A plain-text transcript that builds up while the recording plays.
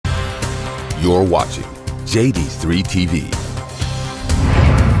You're watching JD3 TV.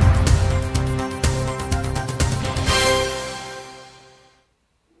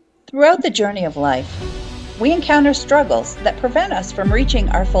 Throughout the journey of life, we encounter struggles that prevent us from reaching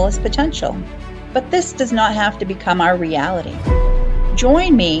our fullest potential. But this does not have to become our reality.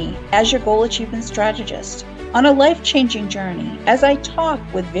 Join me as your goal achievement strategist on a life-changing journey as I talk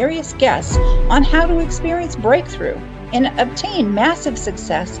with various guests on how to experience breakthrough and obtain massive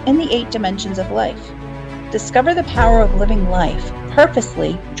success in the 8 dimensions of life. Discover the power of living life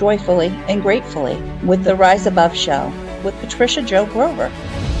purposely, joyfully, and gratefully with the Rise Above Show with Patricia Jo Grover.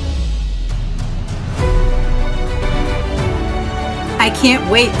 I can't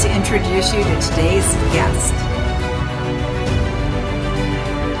wait to introduce you to today's guest.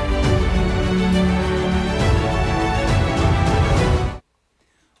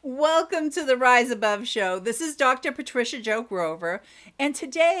 Welcome to the Rise Above Show. This is Dr. Patricia Jo Grover, and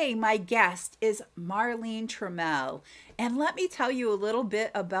today my guest is Marlene Trimuel. And let me tell you a little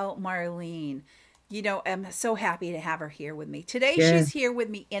bit about Marlene. You know, I'm so happy to have her here with me. Today she's here with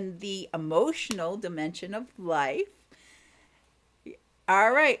me in the emotional dimension of life.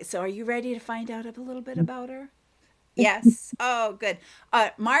 All right. So are you ready to find out a little bit about her? Yes. Oh, good.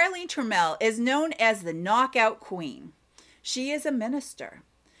 Marlene Trimuel is known as the Knockout Queen. She is a minister.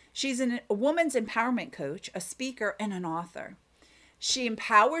 She's a woman's empowerment coach, a speaker, and an author. She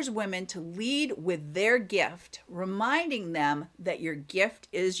empowers women to lead with their gift, reminding them that your gift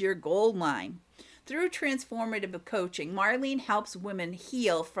is your gold mine. Through transformative coaching, Marlene helps women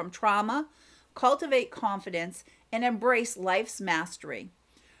heal from trauma, cultivate confidence, and embrace life's mastery.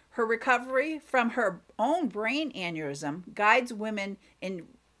 Her recovery from her own brain aneurysm guides women in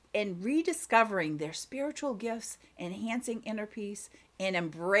rediscovering their spiritual gifts, enhancing inner peace, and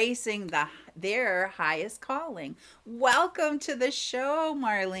embracing their highest calling. Welcome to the show,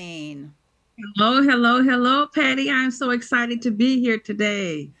 Marlene. Hello, Patty. I'm so excited to be here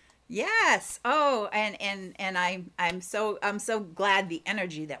today. Yes. Oh, and I'm so glad the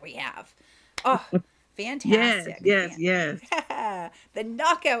energy that we have. Oh, fantastic. Yes. The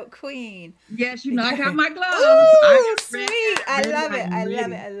Knockout Queen. Yes, you knock out my gloves. Oh, sweet. I love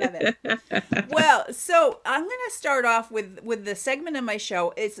it. Well, so I'm going to start off with the segment of my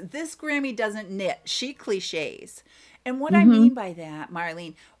show. It's This Grammy Doesn't Knit, She Cliches. And what I mean by that,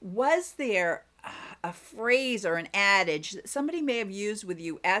 Marlene, was there a phrase or an adage that somebody may have used with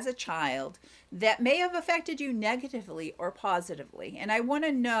you as a child that may have affected you negatively or positively? And I want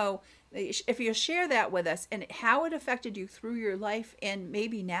to know if you'll share that with us and how it affected you through your life and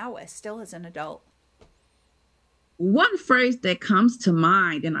maybe now still as an adult. One phrase that comes to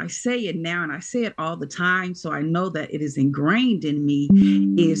mind, and I say it now and I say it all the time, so I know that it is ingrained in me,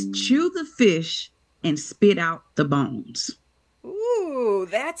 is chew the fish and spit out the bones. Ooh,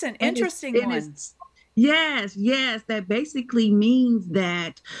 that's an interesting one. Yes. That basically means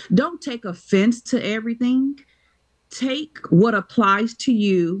that don't take offense to everything. Take what applies to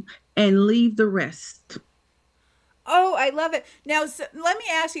you and leave the rest. Oh, I love it. Now, so let me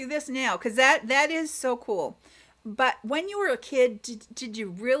ask you this now, because that is so cool. But when you were a kid, did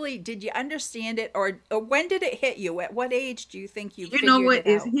you understand it, or when did it hit you? At what age do you think you figured it out? You know what?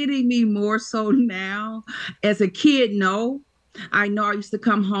 It's hitting me more so now. As a kid, no. I know I used to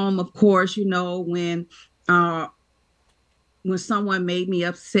come home, of course, when someone made me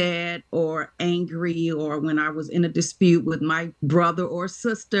upset or angry, or when I was in a dispute with my brother or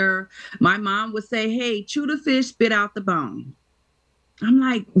sister, my mom would say, "Hey, chew the fish, spit out the bone." I'm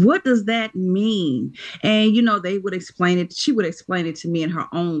like, what does that mean? And, they would explain it. She would explain it to me in her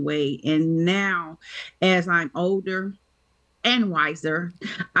own way. And now, as I'm older and wiser,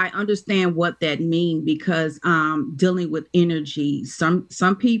 I understand what that means, because dealing with energy,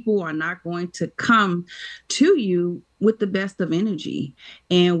 some people are not going to come to you with the best of energy,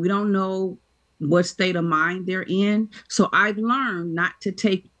 and we don't know what state of mind they're in. So I've learned not to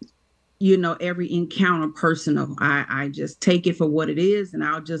take every encounter personal. I just take it for what it is, and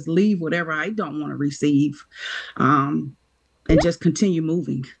I'll just leave whatever I don't want to receive, and just continue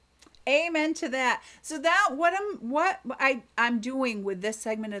moving. Amen to that. So that what I'm doing with this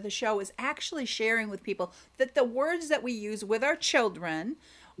segment of the show is actually sharing with people that the words that we use with our children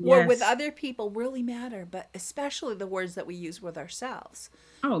or with other people really matter, but especially the words that we use with ourselves.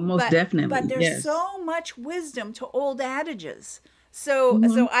 Oh, most definitely. But there's so much wisdom to old adages. So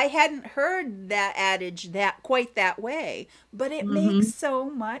I hadn't heard that adage quite that way, but it makes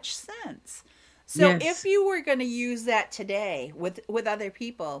so much sense. So if you were going to use that today with other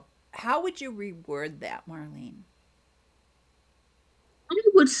people, how would you reword that, Marlene? I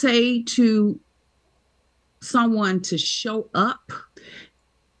would say to someone to show up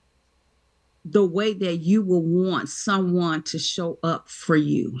the way that you will want someone to show up for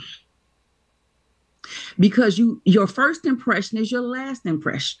you, because your first impression is your last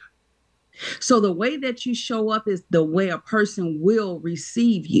impression. So the way that you show up is the way a person will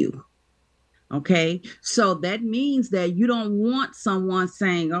receive you. Okay. So that means that you don't want someone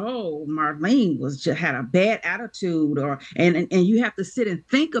saying, oh, Marlene was just had a bad attitude, or and you have to sit and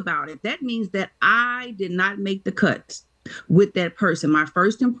think about it. That means that I did not make the cut with that person. My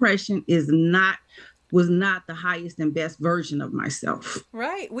first impression was not the highest and best version of myself.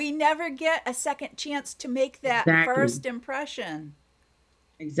 Right. We never get a second chance to make that Exactly. first impression.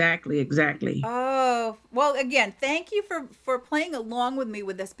 Exactly. Exactly. Oh, well, again, thank you for playing along with me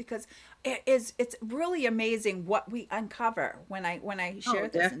with this, because it's really amazing what we uncover when I Oh, share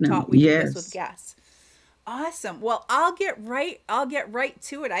this and definitely. taught we do this with Yes. guests. Awesome. Well, I'll get right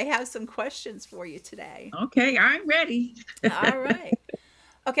to it. I have some questions for you today. Okay, I'm ready. All right.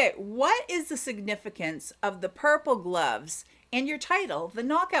 Okay, what is the significance of the purple gloves and your title, the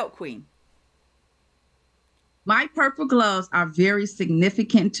Knockout Queen? My purple gloves are very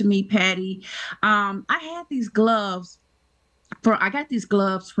significant to me, Patty. I had these gloves I got these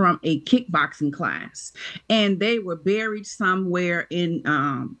gloves from a kickboxing class, and they were buried somewhere in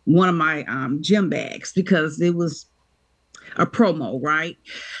one of my gym bags because it was a promo, right?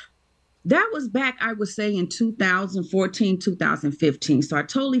 That was back, I would say, in 2014, 2015. So I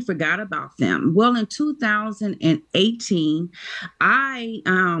totally forgot about them. Well, in 2018, I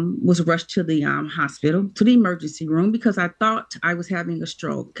was rushed to the hospital, to the emergency room, because I thought I was having a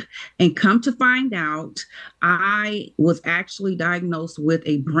stroke. And come to find out, I was actually diagnosed with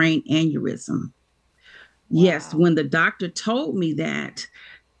a brain aneurysm. Yes, Wow. when the doctor told me that,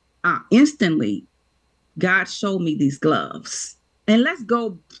 instantly, God showed me these gloves. And let's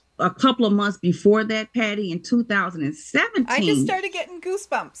go a couple of months before that, Patty, in I just 2017. started getting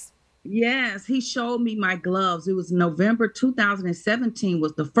goosebumps. Yes, he showed me my gloves. It was November 2017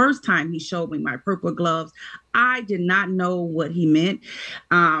 was the first time he showed me my purple gloves. I did not know what he meant.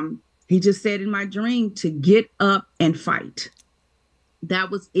 He just said in my dream to get up and fight.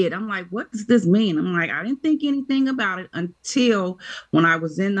 That was it. I'm like, what does this mean? I'm like, I didn't think anything about it until when I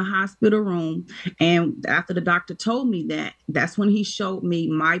was in the hospital room. And after the doctor told me that, that's when he showed me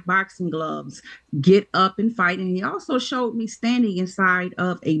my boxing gloves, get up and fight. And he also showed me standing inside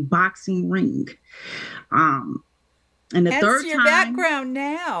of a boxing ring. Um, and the Hence third your time, background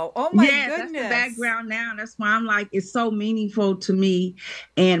now. Oh my yes, that's the goodness. background now. That's why I'm like, it's so meaningful to me.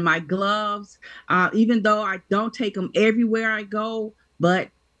 And my gloves, even though I don't take them everywhere I go, but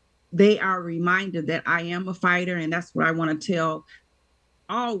they are a reminder that I am a fighter. And that's what I want to tell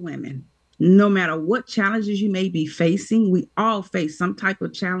all women. No matter what challenges you may be facing, we all face some type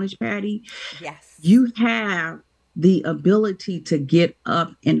of challenge, Patty. Yes. You have the ability to get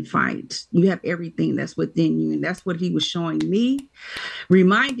up and fight. You have everything that's within you. And that's what he was showing me,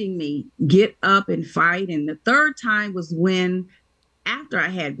 reminding me, get up and fight. And the third time was when, after I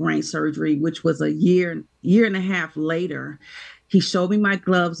had brain surgery, which was a year and a half later, he showed me my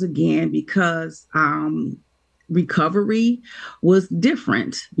gloves again because recovery was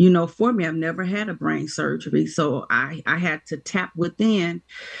different. For me, I've never had a brain surgery. So I had to tap within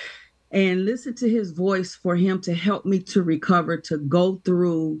and listen to his voice for him to help me to recover, to go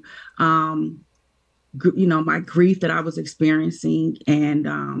through, my grief that I was experiencing. And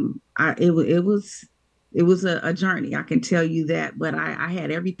it was a journey, I can tell you that, but I had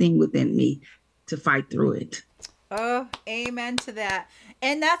everything within me to fight through it. Oh, amen to that.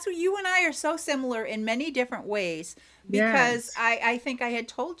 And that's what you and I are so similar in many different ways, because Yes. I think I had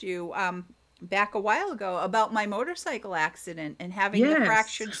told you back a while ago about my motorcycle accident and having the Yes.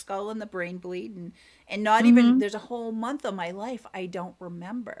 fractured skull and the brain bleed, and not even, Mm-hmm. there's a whole month of my life I don't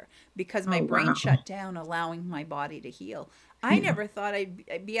remember because my Oh, brain wow. shut down, allowing my body to heal. I Yeah. never thought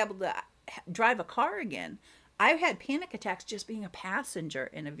I'd be able to drive a car again. I've had panic attacks just being a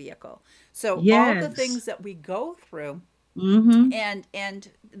passenger in a vehicle. So all the Yes. things that we go through, Mm-hmm. and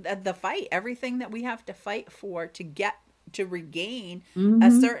the fight, everything that we have to fight for to get to regain a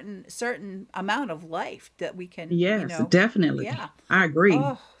Mm-hmm. certain amount of life that we can, Yes, definitely. yeah. I agree.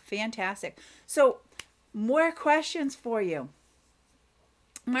 Oh, fantastic. So, more questions for you.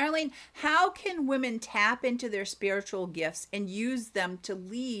 Marlene, how can women tap into their spiritual gifts and use them to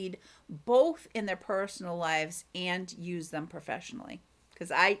lead both in their personal lives and use them professionally?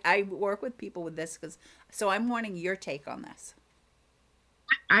 Because I work with people with this, so I'm wanting your take on this.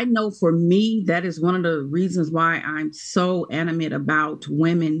 I know for me, that is one of the reasons why I'm so animate about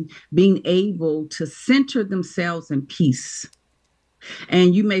women being able to center themselves in peace.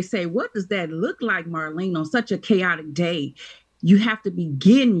 And you may say, what does that look like, Marlene, on such a chaotic day? you have to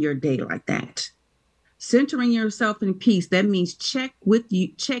begin your day like that. Centering yourself in peace, that means check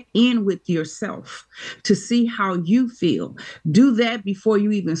in with yourself to see how you feel. Do that before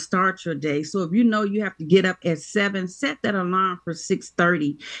you even start your day. So if you know you have to get up at 7, set that alarm for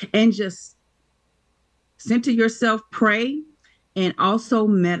 6:30 and just center yourself, pray, and also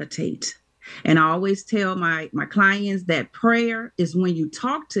meditate. And I always tell my clients that prayer is when you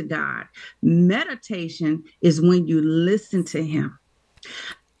talk to God. Meditation is when you listen to him.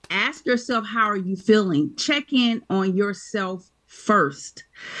 Ask yourself, how are you feeling? Check in on yourself first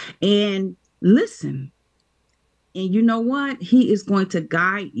and listen. And you know what? He is going to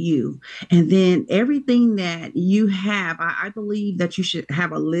guide you. And then everything that you have, I believe that you should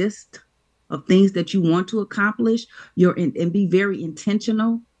have a list of things that you want to accomplish. And be very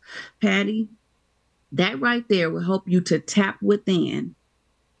intentional, Patty. That right there will help you to tap within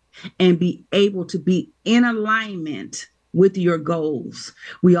and be able to be in alignment with your goals.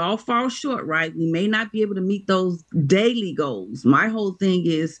 We all fall short, right? We may not be able to meet those daily goals. My whole thing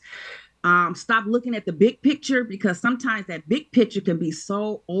is stop looking at the big picture, because sometimes that big picture can be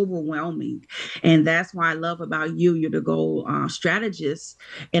so overwhelming. And that's why I love about you. You're the goal strategist.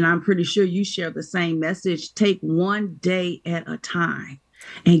 And I'm pretty sure you share the same message. Take one day at a time.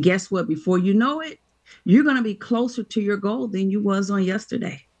 And guess what? Before you know it, you're going to be closer to your goal than you was on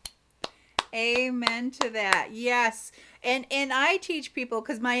yesterday. Amen to that. Yes. And I teach people,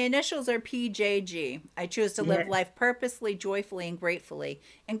 because my initials are PJG. I choose to live life purposely, joyfully, and gratefully.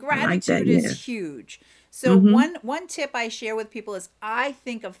 And gratitude is huge. So one tip I share with people is I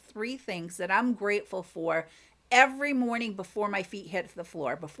think of 3 things that I'm grateful for every morning before my feet hit the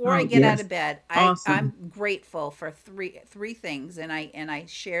floor. Before I get out of bed, I'm grateful for three things, and I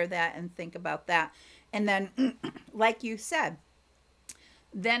share that and think about that. And then, like you said,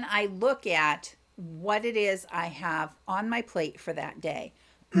 then I look at what it is I have on my plate for that day.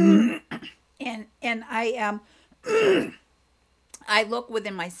 and I I look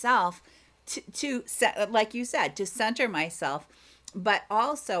within myself to set, like you said, to center myself. But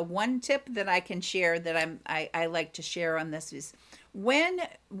also one tip that I can share that I like to share on this is when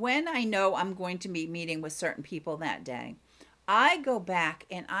I know I'm going to be meeting with certain people that day, I go back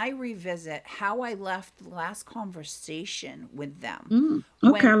and I revisit how I left the last conversation with them.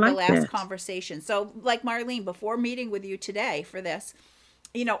 Okay, I like the last that. conversation. So like Marlene, before meeting with you today for this,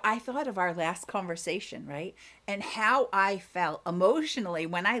 I thought of our last conversation, right? And how I felt emotionally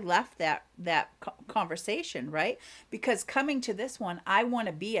when I left that conversation, right? Because coming to this one, I want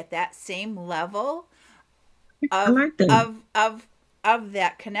to be at that same level I of like that. of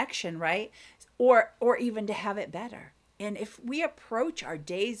that connection, right? Or even to have it better. And if we approach our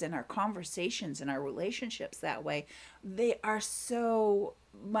days and our conversations and our relationships that way, they are so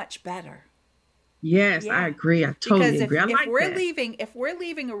much better. Yes, I Yeah. agree. I Because totally agree. I if like we're that. leaving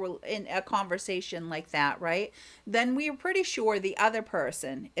in a conversation like that, right? Then we're pretty sure the other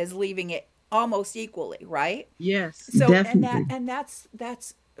person is leaving it almost equally, right? Yes, So definitely.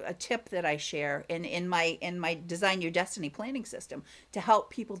 that's a tip that I share in my Design Your Destiny planning system to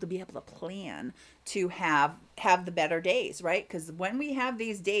help people to be able to plan to have the better days, right? Because when we have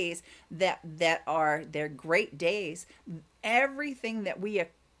these days that are they're great days, everything that we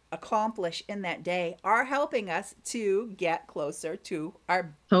accomplish in that day are helping us to get closer to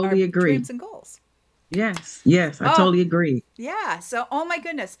our Totally agree. dreams and goals. Yes, yes, I Oh, totally agree. yeah. So, oh my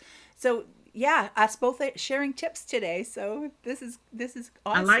goodness. So, yeah, us both are sharing tips today. So, this is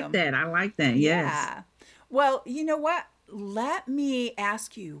I like awesome. that. I like that. Yes. Yeah. Well, you know what? Let me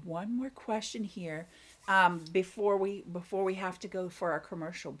ask you one more question here, before we have to go for our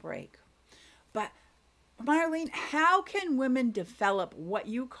commercial break. But Marlene, how can women develop what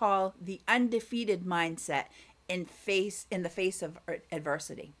you call the undefeated mindset in the face of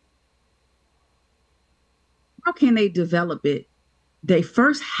adversity? How can they develop it? They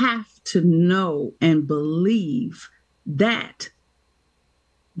first have to know and believe that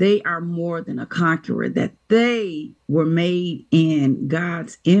they are more than a conqueror, that they were made in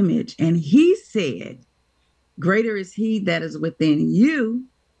God's image. And he said, greater is he that is within you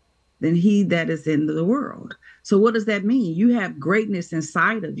than he that is in the world. So, what does that mean? You have greatness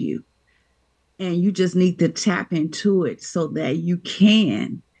inside of you, and you just need to tap into it so that you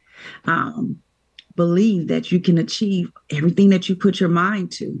can um, believe that you can achieve everything that you put your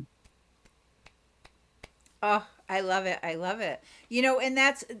mind to. Oh, I love it. I love it. And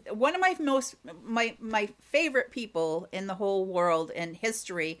that's one of my favorite people in the whole world and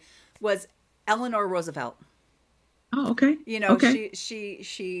history was Eleanor Roosevelt. Oh, okay. Okay.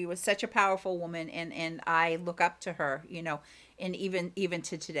 She was such a powerful woman, and I look up to her, and even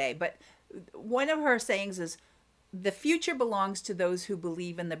to today. But one of her sayings is, the future belongs to those who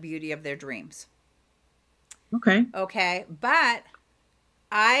believe in the beauty of their dreams. Okay. Okay. But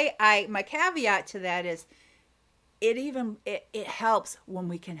I my caveat to that is it helps when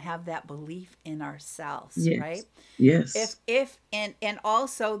we can have that belief in ourselves, Yes. right? Yes. If and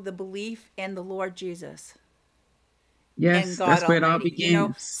also the belief in the Lord Jesus Yes. and God That's where it all Almighty, you know.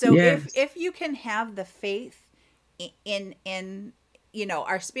 begins. So Yes. if you can have the faith in you know,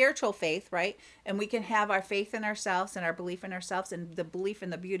 our spiritual faith, right? And we can have our faith in ourselves and our belief in ourselves and the belief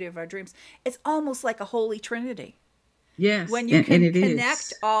in the beauty of our dreams. It's almost like a holy trinity Yes. when you And can it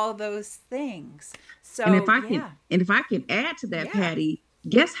connect is. all those things. And if So, I can, yeah. and if I can add to that, Yeah. Patty,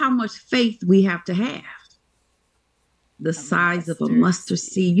 guess how much faith we have to have? The A size of a mustard mustard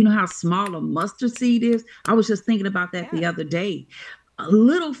seed. seed. You know how small a mustard seed is? I was just thinking about that the Yeah. other day. A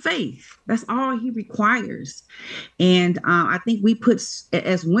little faith. That's all he requires. And I think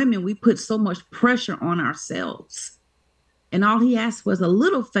as women, we put so much pressure on ourselves. And all he asked was a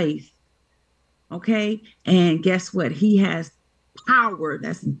little faith. Okay. And guess what? He has power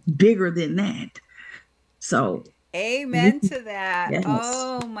that's bigger than that. So, Amen to that. yes.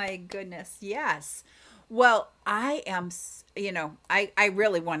 Oh my goodness. Yes. Well, I am, you know, I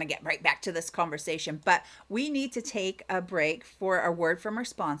really want to get right back to this conversation, but we need to take a break for a word from our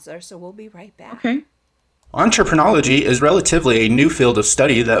sponsor. So we'll be right back. Okay. Entrepreneurology is relatively a new field of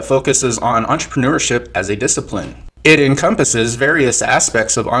study that focuses on entrepreneurship as a discipline. It encompasses various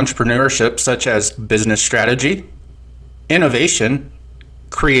aspects of entrepreneurship such as business strategy, innovation,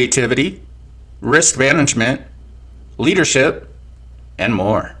 creativity, risk management, leadership, and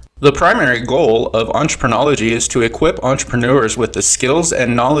more. The primary goal of entrepreneurology is to equip entrepreneurs with the skills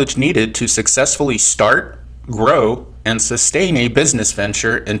and knowledge needed to successfully start, grow, and sustain a business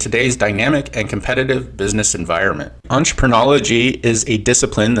venture in today's dynamic and competitive business environment. Entrepreneurology is a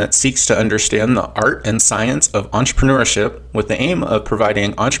discipline that seeks to understand the art and science of entrepreneurship with the aim of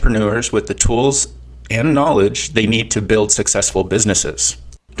providing entrepreneurs with the tools and knowledge they need to build successful businesses.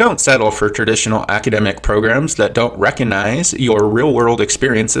 Don't settle for traditional academic programs that don't recognize your real-world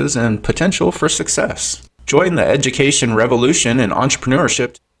experiences and potential for success. Join the education revolution in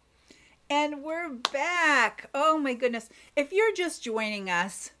entrepreneurship. And we're back. Oh my goodness. If you're just joining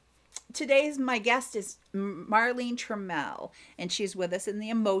us, my guest is Marlene Trimuel, and she's with us in the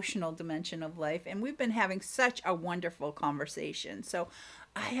emotional dimension of life. And we've been having such a wonderful conversation. So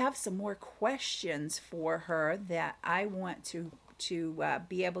I have some more questions for her that I want to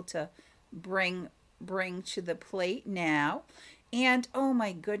be able to bring to the plate now. And oh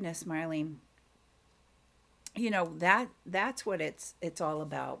my goodness, Marlene, you know, that's what it's all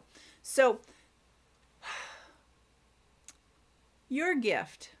about. So your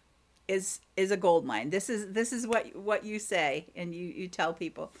gift is a gold mine. This is what you say, and you tell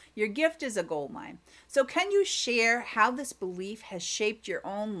people. Your gift is a gold mine. So can you share how this belief has shaped your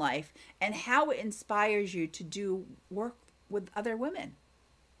own life and how it inspires you to do work with other women?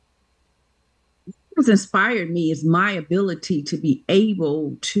 What's inspired me is my ability to be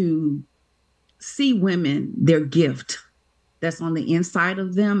able to see women, their gift that's on the inside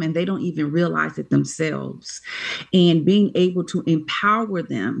of them, and they don't even realize it themselves. And being able to empower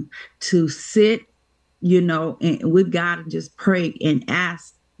them to sit, you know, and with God and just pray and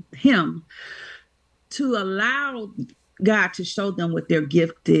ask Him to allow God to show them what their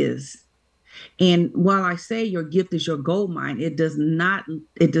gift is. And while I say your gift is your gold mine, it does not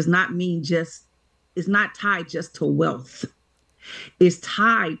mean it's not tied just to wealth. It's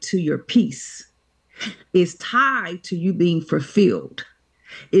tied to your peace. It's tied to you being fulfilled.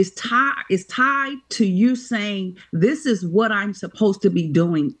 It's tied to you saying, this is what I'm supposed to be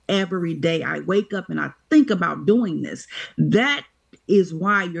doing every day. I wake up and I think about doing this. That is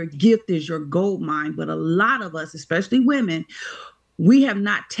why your gift is your gold mine. But a lot of us, especially women, we have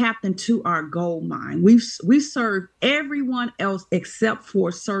not tapped into our gold mine. We serve everyone else except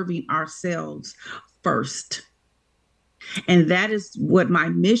for serving ourselves first. And that is what my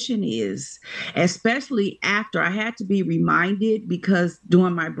mission is, especially after I had to be reminded, because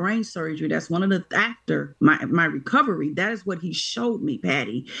during my brain surgery, that's one of the after my recovery, that is what he showed me,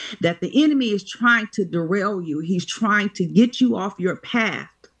 Patty, that the enemy is trying to derail you. He's trying to get you off your path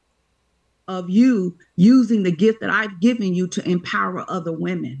of you using the gift that I've given you to empower other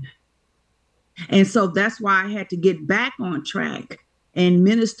women. And so that's why I had to get back on track and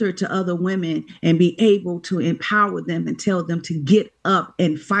minister to other women and be able to empower them and tell them to get up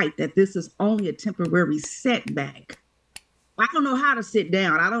and fight, that this is only a temporary setback. I don't know how to sit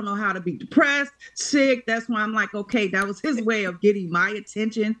down. I don't know how to be depressed, sick. That's why I'm like, okay, that was his way of getting my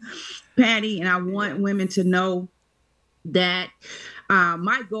attention, Patty. And I want women to know that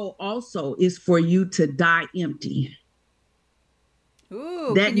My goal also is for you to die empty.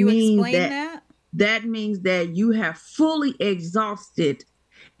 Ooh, That can you means explain that that? that means that you have fully exhausted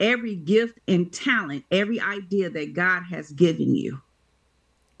every gift and talent, every idea that God has given you.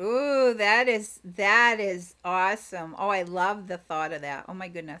 Ooh, that is awesome. Oh, I love the thought of that. Oh my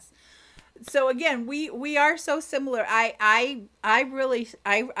goodness. So again, we are so similar. I really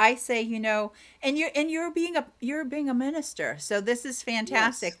I say, and you're being a minister. So this is Yes.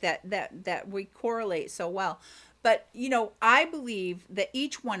 fantastic that we correlate so well. But I believe that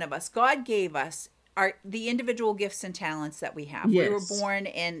each one of us, God gave us the individual gifts and talents that we have. We were Yes. born,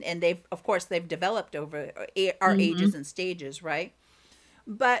 and they've, of course, they've developed over our ages Hmm. and stages, right?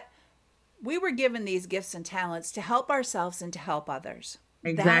 But we were given these gifts and talents to help ourselves and to help others. that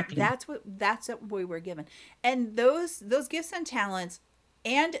Exactly. that's what that's what we were given. And those gifts and talents,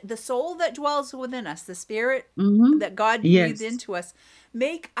 and the soul that dwells within us, the spirit Hmm. that God breathed Yes. into us,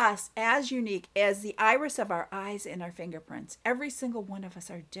 make us as unique as the iris of our eyes and our fingerprints. Every single one of us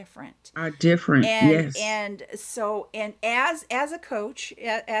are different. Are different. and Yes. and so, and as a coach,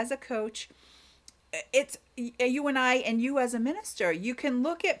 it's you and I, and you as a minister, you can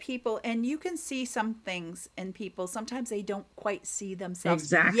look at people and you can see some things in people. Sometimes they don't quite see themselves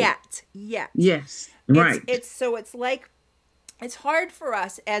Exactly. yet. Yes. it's Right. it's so it's like, it's hard for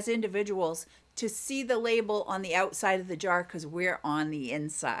us as individuals to see the label on the outside of the jar because we're on the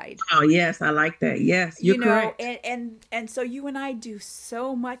inside. Oh, yes. I like that. Yes. You're correct. And so you and I do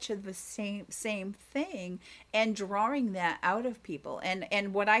so much of the same thing, and drawing that out of people.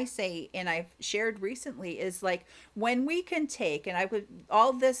 And what I say, and I've shared recently, is like, when we can take, and I would,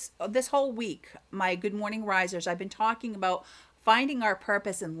 all this whole week, my Good Morning Risers, I've been talking about finding our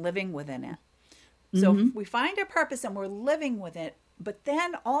purpose and living within it. So if Hmm. we find our purpose and we're living with it, but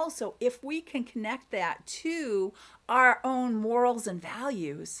then also if we can connect that to our own morals and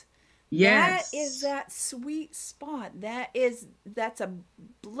values, that is Yes. that sweet spot. That's a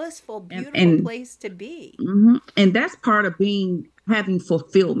blissful, And beautiful and place to be. and that's part of being having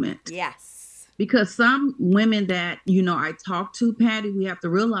fulfillment. Yes. Because some women that I talk to, Patty, we have to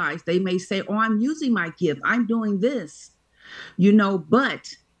realize they may say, "Oh, I'm using my gift. I'm doing this,"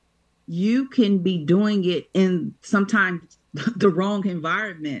 but you can be doing it in sometimes the wrong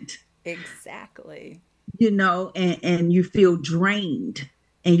environment, Exactly. and you feel drained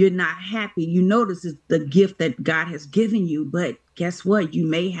and you're not happy. This is the gift that God has given you, but guess what? You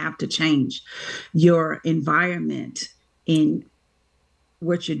may have to change your environment in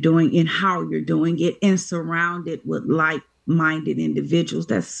what you're doing and how you're doing it, and surround it with like-minded individuals.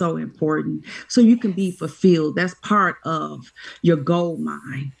 That's so important. So you can be Yes. fulfilled. That's part of your gold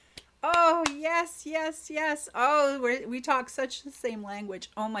mine. Oh, yes, yes, yes. Oh, we talk such the same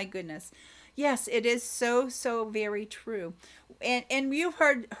language. Oh my goodness. Yes, it is so, so very true. And you've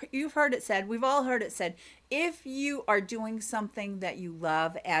heard it said, we've all heard it said, if you are doing something that you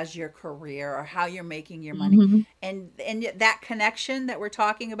love as your career, or how you're making your money, Hmm. and that connection that we're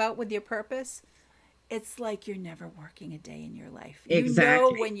talking about with your purpose, it's like you're never working a day in your life. You know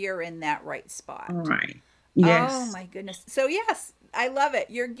Exactly. when you're in that right All spot. right. Oh Yes. my goodness. So yes, I love it.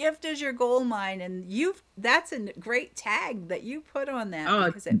 Your gift is your gold mine, and that's a great tag that you put on that, Oh,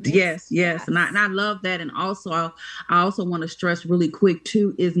 because it makes, yes, yes. And I yes. love that. And also, I also want to stress really quick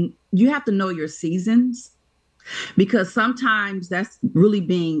too, is you have to know your seasons, because sometimes that's really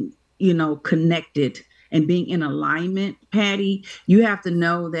being, connected and being in alignment. Patty, you have to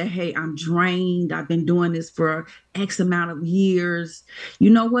know that, hey, I'm drained. I've been doing this for X amount of years. You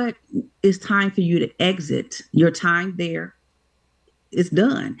know what? It's time for you to exit. Your time there is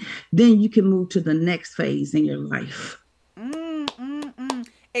done. Then you can move to the next phase in your life. Mm, mm, mm.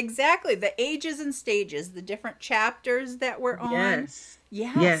 Exactly. The ages and stages, the different chapters that we're on. Yes.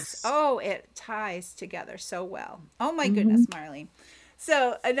 Yes. Yes. Oh, it ties together so well. Oh my Hmm. goodness, Marlene.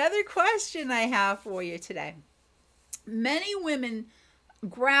 So, another question I have for you today. Many women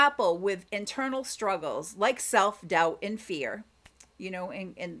grapple with internal struggles like self doubt and fear,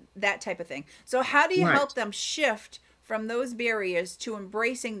 and that type of thing. So, how do you Right. help them shift from those barriers to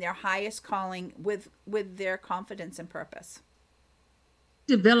embracing their highest calling with their confidence and purpose?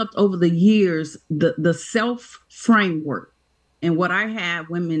 Developed over the years the self framework. And what I have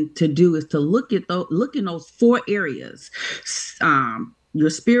women to do is to look in those four areas: your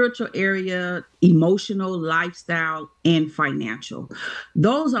spiritual area, emotional, lifestyle, and financial.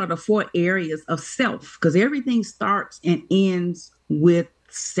 Those are the four areas of self, because everything starts and ends with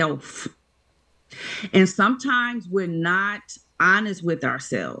self. And sometimes we're not honest with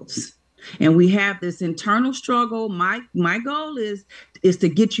ourselves. And we have this internal struggle. My goal is to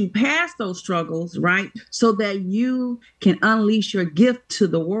get you past those struggles, right? So that you can unleash your gift to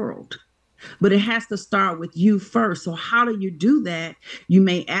the world. But it has to start with you first. So how do you do that? You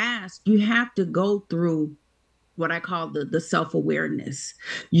may ask, you have to go through what I call the self-awareness.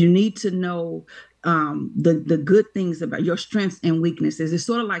 You need to know the good things about your strengths and weaknesses. It's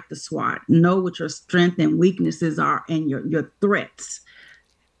sort of like the SWOT. Know what your strengths and weaknesses are and your threats,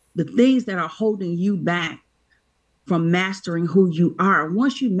 the things that are holding you back from mastering who you are.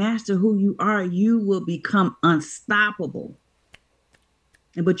 Once you master who you are, you will become unstoppable.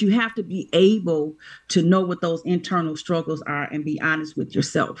 But you have to be able to know what those internal struggles are and be honest with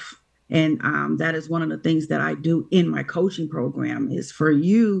yourself. And that is one of the things that I do in my coaching program is for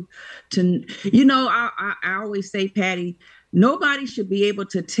you to, I always say, Patty, nobody should be able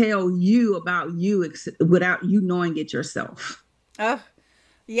to tell you about you without you knowing it yourself. Oh,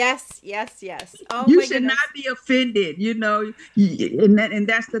 yes, yes, yes. Oh, You my should goodness. not be offended, and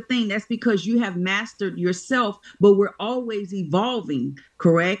that's the thing. That's because you have mastered yourself, but we're always evolving,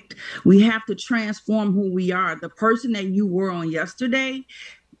 correct? We have to transform who we are. The person that you were on yesterday,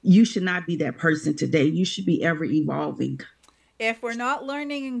 you should not be that person today. You should be ever evolving. If we're not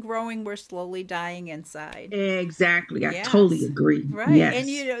learning and growing, we're slowly dying inside. Exactly. I Yes. totally agree. Right. And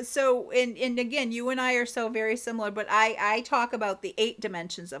Yes. so and again, you and I are so very similar, but I talk about the 8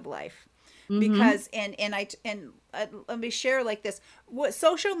 dimensions of life. Mm-hmm. Because let me share like this. What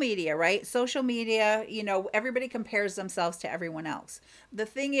social media, right? Social media, everybody compares themselves to everyone else. The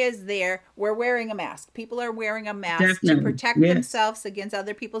thing is, we're wearing a mask. People are wearing a mask to Definitely. protect Yes. themselves against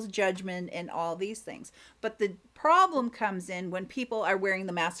other people's judgment and all these things. But the problem comes in when people are wearing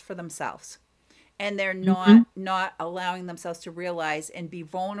the mask for themselves and they're Mm-hmm. not allowing themselves to realize and be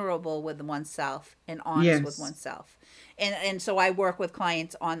vulnerable with oneself and honest with Yes. oneself. And so I work with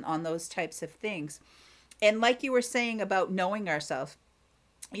clients on those types of things. And like you were saying about knowing ourselves,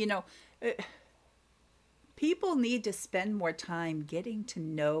 you know people need to spend more time getting to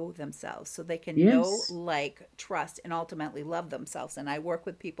know themselves so they can know, Yes. like, trust, and ultimately love themselves. And I work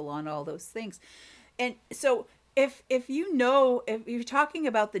with people on all those things. And so if you're talking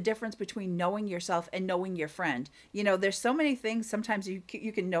about the difference between knowing yourself and knowing your friend, there's so many things sometimes you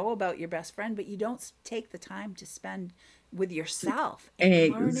can know about your best friend, but you don't take the time to spend with yourself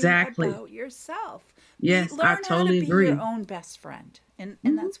and learning Exactly. about yourself. Yes, I Learn how to totally be your agree. own best friend. And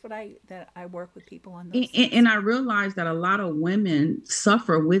Mhm. that's what I work with people on And, those and things. and I realize that a lot of women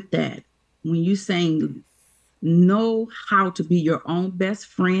suffer with that. When you saying know how to be your own best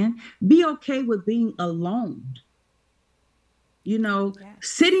friend, be okay with being alone. Yes.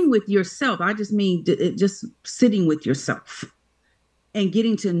 Sitting with yourself. I just mean just sitting with yourself and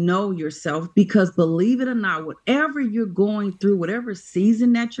getting to know yourself because believe it or not, whatever you're going through, whatever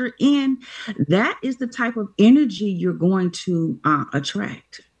season that you're in, that is the type of energy you're going to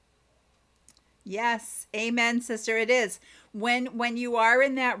attract. Yes, amen, sister. It is when you are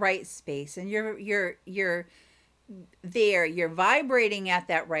in that right space and you're there, you're vibrating at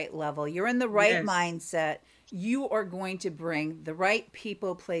that right level, you're in the right Yes, mindset, you are going to bring the right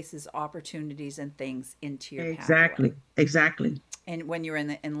people, places, opportunities, and things into your pathway. exactly. Exactly. And when you're in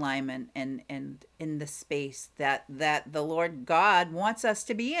the alignment and in the space that the Lord God wants us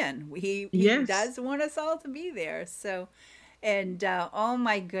to be in, he Yes. does want us all to be there. So, and oh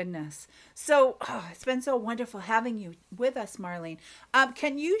my goodness, so it's been so wonderful having you with us, Marlene.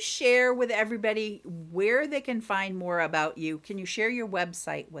 Can you share with everybody where they can find more about you? Can you share your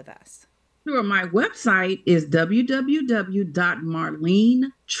website with us? Sure. My website is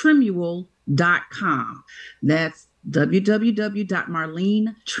www.marlenetremuel.com. That's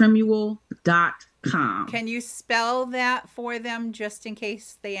www.marlenetremuel.com. Can you spell that for them just in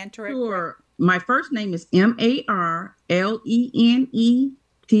case they enter it correct? Sure. My first name is Marlene,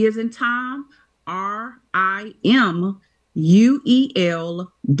 T as in Tom,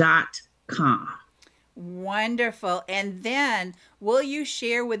 Rimuel.com. Wonderful. And then will you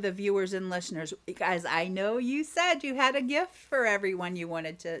share with the viewers and listeners, because I know you said you had a gift for everyone you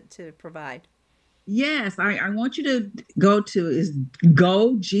wanted to provide. Yes, I want you to go to is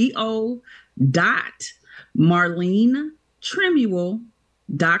go dot Marlene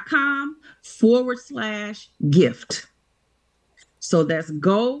Trimuel.com/gift. So that's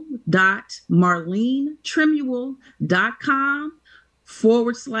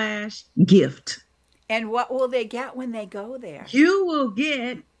go.marlenetremuel.com/gift. And what will they get when they go there? You will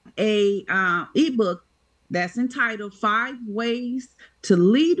get a ebook that's entitled 5 Ways to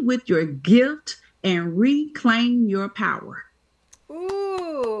Lead with Your Gift and Reclaim Your Power.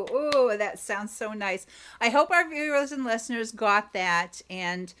 Ooh, that sounds so nice. I hope our viewers and listeners got that.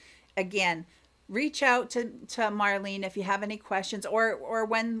 And again, reach out to Marlene if you have any questions, or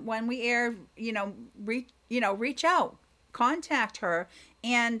when we air, reach out, contact her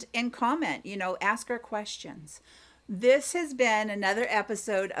and comment, ask her questions. This has been another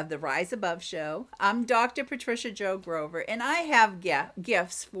episode of the Rise Above Show. I'm Dr. Patricia Jo Grover, and I have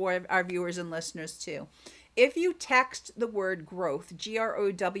gifts for our viewers and listeners too. If you text the word growth,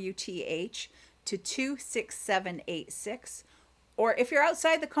 GROWTH, to 26786, or if you're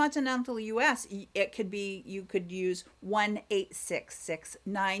outside the continental US, you could use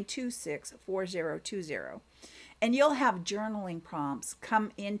 1-866-926-4020. And you'll have journaling prompts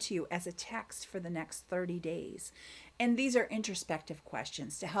come into you as a text for the next 30 days. And these are introspective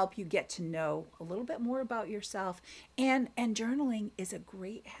questions to help you get to know a little bit more about yourself. And journaling is a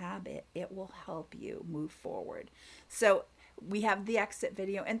great habit. It will help you move forward. So we have the exit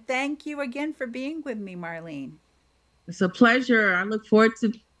video. And thank you again for being with me, Marlene. It's a pleasure. I look forward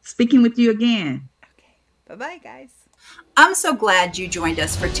to speaking with you again. Okay. Bye-bye, guys. I'm so glad you joined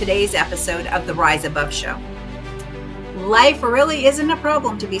us for today's episode of the Rise Above Show. Life really isn't a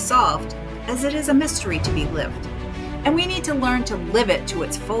problem to be solved, as it is a mystery to be lived. And we need to learn to live it to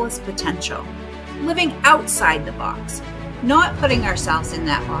its fullest potential, living outside the box, not putting ourselves in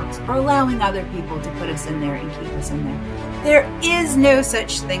that box or allowing other people to put us in there and keep us in there. There is no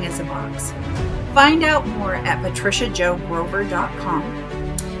such thing as a box. Find out more at patriciajogrover.com.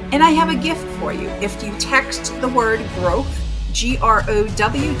 And I have a gift for you. If you text the word growth,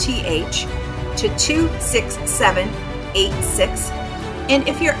 GROWTH, to 26786, and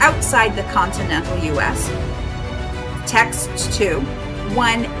if you're outside the continental US, text to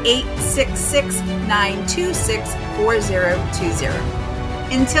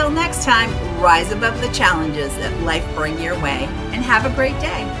 1-866-926-4020. Until next time, rise above the challenges that life bring your way and have a great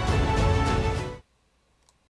day.